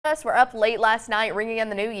us were up late last night ringing in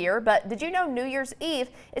the new year, but did you know New Year's Eve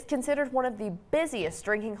is considered one of the busiest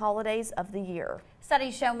drinking holidays of the year?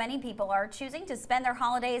 Studies show many people are choosing to spend their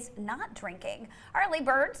holidays not drinking. Our Early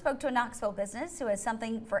Bird spoke to a Knoxville business who has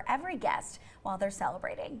something for every guest while they're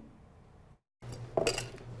celebrating.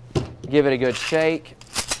 Give it a good shake,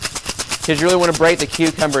 because you really want to break the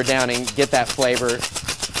cucumber down and get that flavor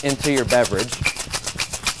into your beverage.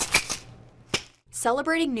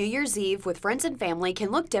 Celebrating New Year's Eve with friends and family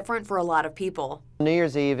can look different for a lot of people. New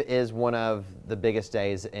Year's Eve is one of the biggest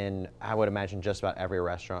days in, I would imagine, just about every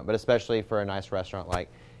restaurant, but especially for a nice restaurant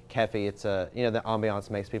like Kefi. It's the ambiance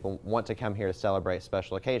makes people want to come here to celebrate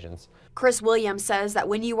special occasions. Chris Williams says that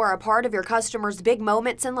when you are a part of your customers' big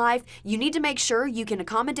moments in life, you need to make sure you can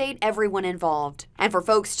accommodate everyone involved. And for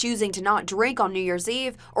folks choosing to not drink on New Year's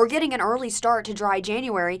Eve or getting an early start to dry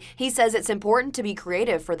January, he says it's important to be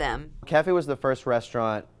creative for them. Kefi was the first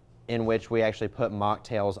restaurant in which we actually put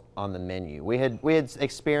mocktails on the menu. We had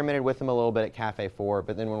experimented with them a little bit at Cafe 4,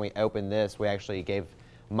 but then when we opened this, we actually gave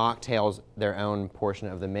mocktails their own portion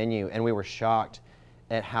of the menu, and we were shocked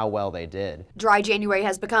at how well they did. Dry January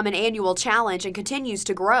has become an annual challenge and continues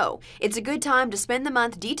to grow. It's a good time to spend the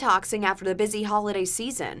month detoxing after the busy holiday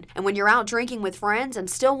season. And when you're out drinking with friends and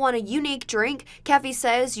still want a unique drink, Kefi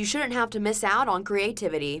says you shouldn't have to miss out on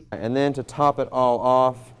creativity. And then to top it all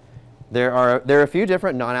off, there are a few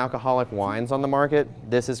different non-alcoholic wines on the market.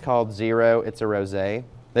 This is called Zero. It's a rosé.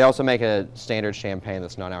 They also make a standard champagne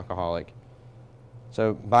that's non-alcoholic.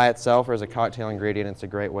 So by itself or as a cocktail ingredient, it's a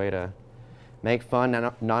great way to make fun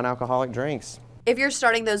non-alcoholic drinks. If you're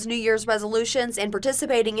starting those New Year's resolutions and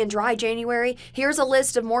participating in Dry January, here's a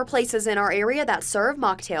list of more places in our area that serve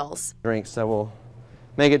mocktails. Drinks, so we'll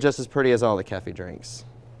make it just as pretty as all the Kefi drinks.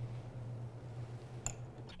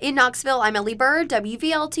 In Knoxville, I'm Ellie Bird,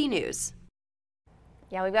 WVLT News.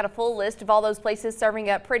 Yeah, we've got a full list of all those places serving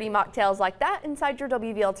up pretty mocktails like that inside your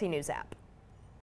WVLT News app.